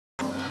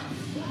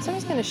So I'm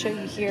just going to show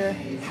you here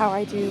how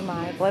I do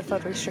my blood flow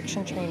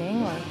restriction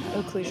training or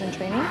occlusion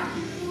training.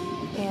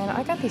 And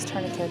I got these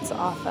tourniquets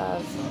off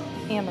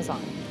of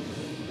Amazon.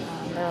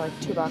 They're like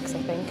 $2, I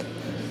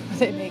think.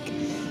 They make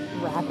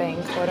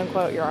wrapping, quote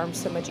unquote, your arms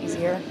so much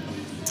easier.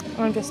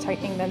 I'm just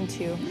tightening them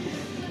to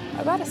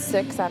about a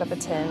 6 out of a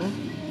 10.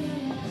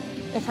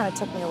 It kind of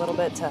took me a little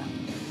bit to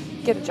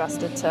get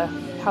adjusted to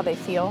how they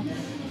feel.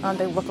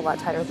 They look a lot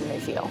tighter than they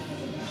feel.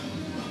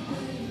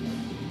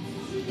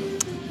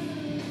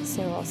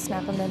 So I'll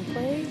snap them in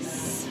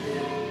place.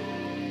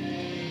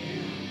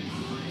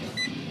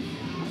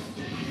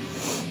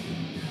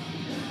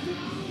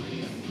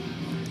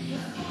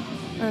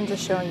 I'm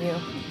just showing you,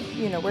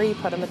 where you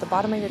put them, at the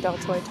bottom of your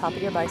deltoid, top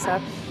of your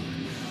bicep.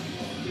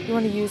 You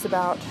want to use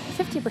about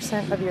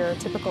 50% of your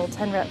typical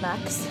 10 rep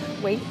max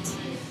weight.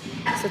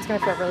 So it's going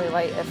to feel really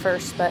light at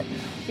first, but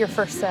your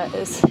first set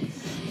is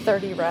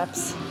 30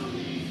 reps.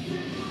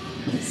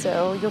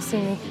 So you'll see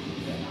me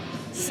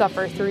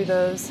suffer through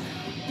those.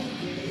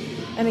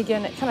 And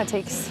again, it kind of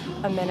takes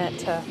a minute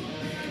to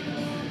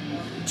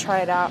try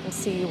it out and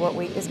see what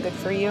weight is good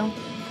for you.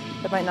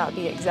 It might not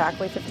be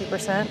exactly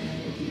 50%.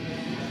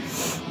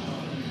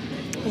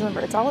 Remember,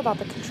 it's all about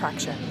the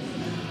contraction.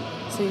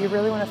 So you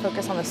really want to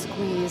focus on the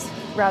squeeze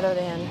rather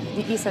than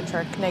the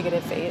eccentric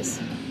negative phase.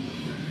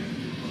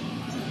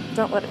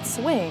 Don't let it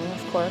swing,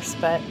 of course,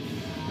 but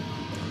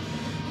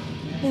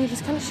then you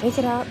just kind of shake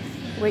it out,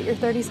 wait your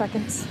 30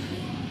 seconds.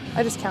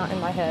 I just count in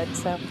my head,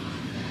 so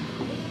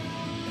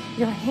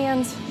your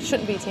hands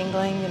shouldn't be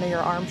tingling, your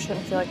arms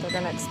shouldn't feel like they're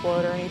going to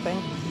explode or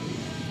anything,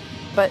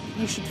 but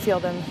you should feel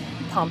them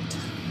pumped.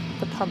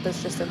 The pump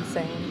is just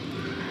insane.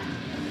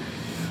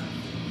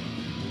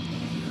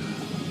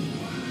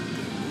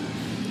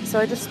 So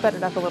I just sped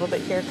it up a little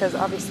bit here because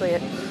obviously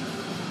it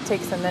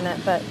takes a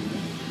minute, but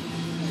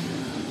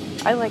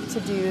I like to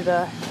do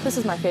this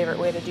is my favorite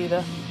way to do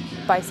the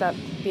bicep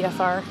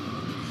BFR,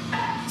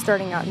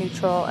 starting out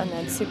neutral and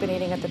then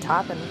supinating at the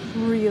top and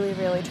really,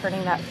 really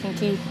turning that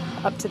pinky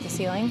up to the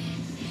ceiling.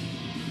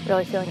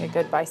 Really feeling a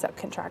good bicep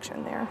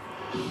contraction there.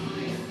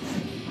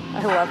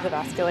 I love the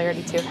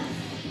vascularity too.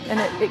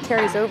 And it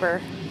carries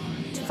over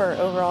for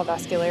overall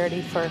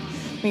vascularity for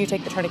when you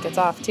take the tourniquets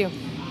off too.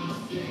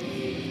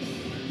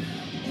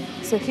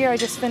 So here I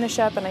just finish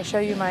up and I show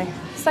you my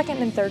second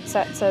and third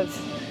sets of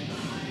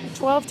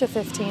 12 to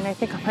 15. I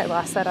think on my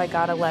last set I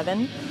got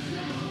 11.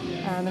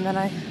 And then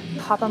I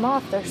pop them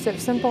off. They're so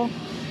simple.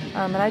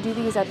 And I do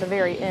these at the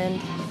very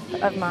end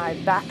of my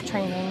back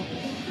training.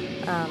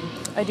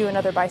 I do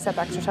another bicep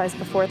exercise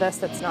before this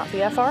that's not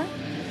BFR.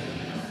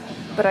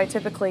 But I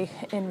typically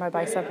end my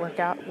bicep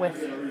workout with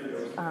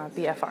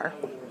BFR.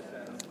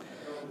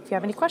 If you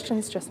have any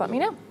questions, just let me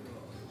know.